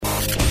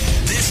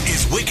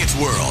Wicked's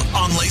World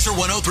on Laser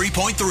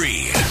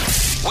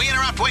 103.3. We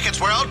interrupt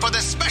Wicked's World for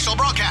this special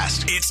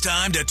broadcast. It's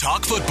time to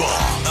talk football.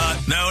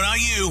 No, not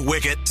you,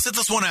 Wicked. Sit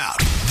this one out.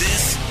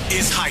 This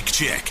is Hike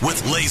Chick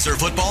with laser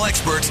football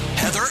experts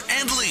Heather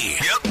and Lee.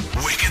 Yep,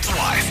 Wicked's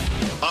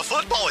wife. A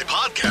football-y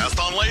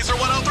podcast on Laser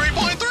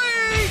 103.3.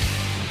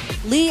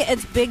 Lee,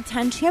 it's Big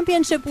Ten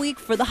Championship week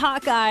for the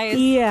Hawkeyes.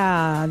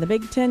 Yeah, the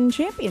Big Ten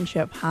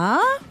Championship,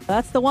 huh?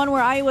 That's the one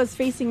where Iowa's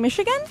facing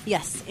Michigan?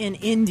 Yes, in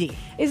Indy.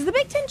 Is the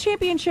Big Ten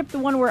Championship the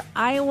one where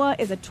Iowa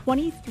is a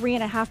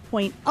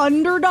 23.5-point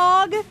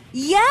underdog?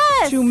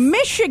 Yes! To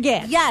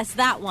Michigan. Yes,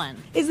 that one.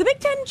 Is the Big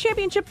Ten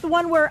Championship the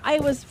one where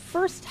Iowa's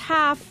first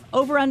half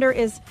over-under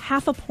is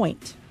half a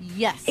point?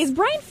 Yes. Is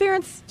Brian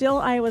Ferentz still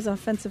Iowa's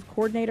offensive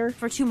coordinator?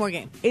 For 2 more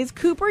games. Is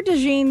Cooper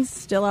DeJean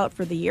still out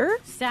for the year?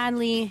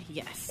 Sadly,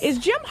 yes. Is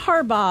Jim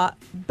Harbaugh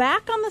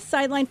back on the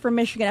sideline for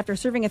Michigan after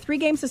serving a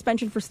 3-game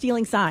suspension for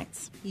stealing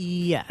signs?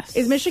 Yes.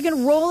 Is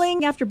Michigan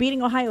rolling after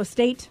beating Ohio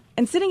State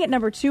and sitting at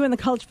number 2 in the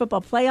college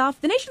football playoff?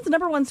 The nation's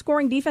number 1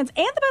 scoring defense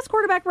and the best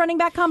quarterback-running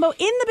back combo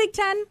in the Big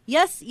Ten?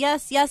 Yes,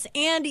 yes, yes,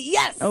 and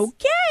yes.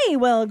 Okay,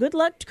 well, good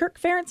luck to Kirk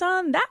Ferentz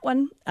on that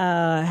one.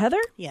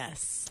 Heather?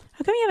 Yes.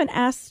 How come you haven't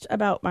asked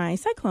about my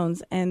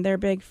Cyclones and their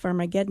big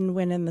Farmageddon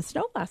win in the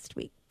snow last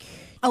week?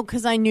 Oh,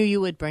 because I knew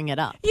you would bring it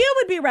up. You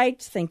would be right.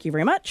 Thank you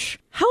very much.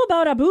 How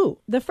about Abu?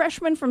 The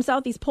freshman from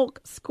Southeast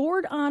Polk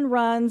scored on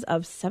runs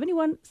of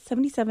 71,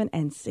 77,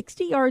 and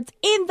 60 yards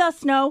in the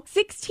snow.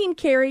 16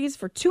 carries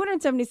for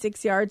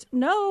 276 yards.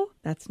 No,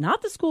 that's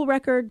not the school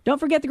record. Don't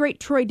forget the great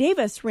Troy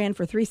Davis ran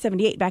for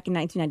 378 back in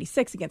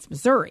 1996 against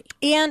Missouri.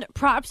 And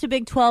props to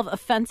Big 12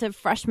 Offensive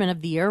Freshman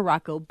of the Year,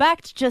 Rocco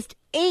Becht, just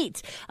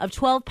 8 of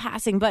 12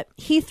 passing, but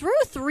he threw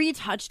 3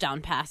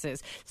 touchdown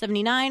passes,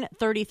 79,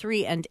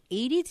 33, and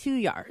 82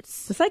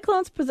 yards. The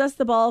Cyclones possessed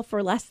the ball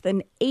for less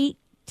than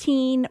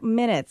 18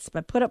 minutes,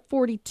 but put up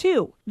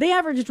 42. They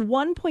averaged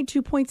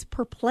 1.2 points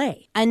per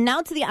play. And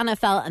now to the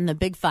NFL and the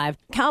Big Five.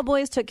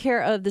 Cowboys took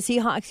care of the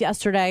Seahawks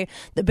yesterday,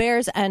 the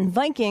Bears and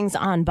Vikings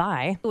on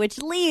bye, which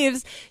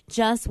leaves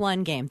just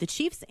one game, the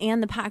Chiefs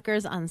and the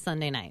Packers on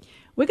Sunday night.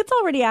 Wicked's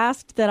already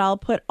asked that I'll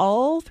put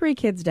all 3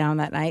 kids down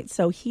that night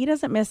so he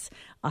doesn't miss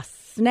a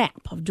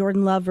snap of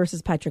Jordan Love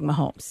versus Patrick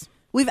Mahomes.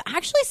 We've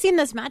actually seen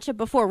this matchup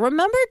before.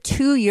 Remember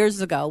 2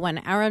 years ago when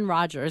Aaron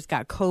Rodgers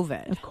got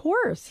COVID? Of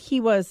course. He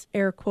was,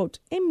 air quote,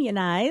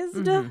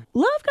 immunized. Love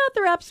got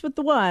the reps with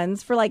the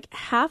ones for like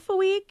half a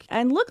week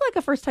and looked like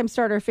a first-time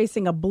starter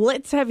facing a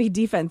blitz-heavy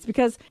defense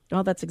because,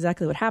 well, that's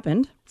exactly what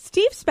happened.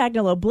 Steve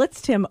Spagnuolo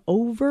blitzed him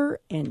over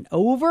and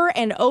over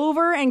and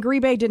over, and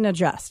Green Bay didn't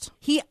adjust.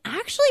 He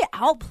actually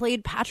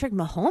outplayed Patrick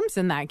Mahomes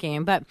in that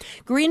game, but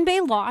Green Bay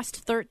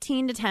lost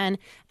 13-10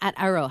 at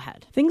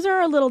Arrowhead. Things are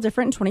a little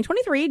different in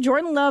 2023.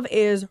 Jordan Love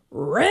is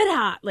red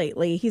hot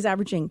lately. He's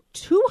averaging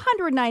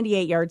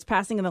 298 yards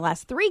passing in the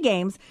last 3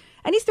 games,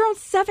 and he's thrown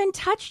 7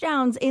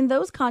 touchdowns in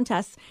those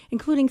contests,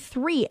 including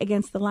 3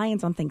 against the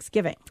Lions on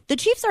Thanksgiving. The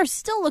Chiefs are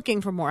still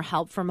looking for more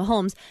help from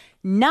Mahomes,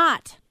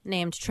 not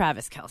named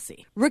Travis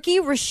Kelce. Rookie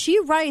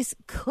Rashee Rice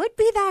could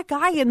be that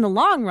guy in the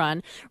long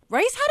run.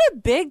 Rice had a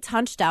big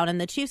touchdown in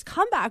the Chiefs'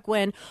 comeback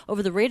win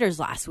over the Raiders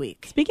last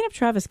week. Speaking of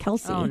Travis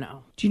Kelce, oh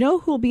no, do you know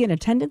who will be in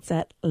attendance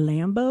at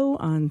Lambeau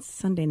on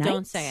Sunday night?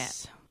 Don't say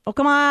it. Oh,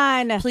 come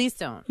on. Please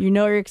don't. You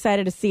know you're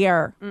excited to see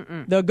her.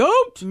 The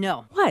GOAT?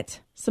 No. What?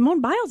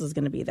 Simone Biles is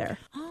going to be there.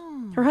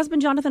 Oh. Her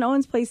husband, Jonathan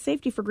Owens, plays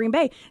safety for Green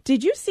Bay.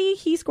 Did you see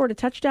he scored a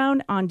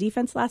touchdown on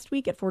defense last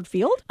week at Ford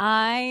Field?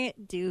 I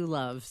do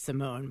love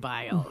Simone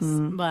Biles,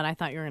 but I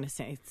thought you were going to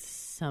say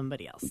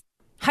somebody else.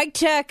 Hike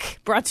Check,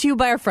 brought to you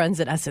by our friends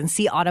at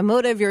SNC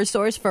Automotive, your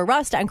source for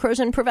rust and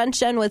corrosion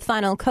prevention with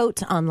Final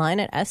Coat, online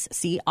at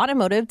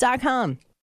scautomotive.com.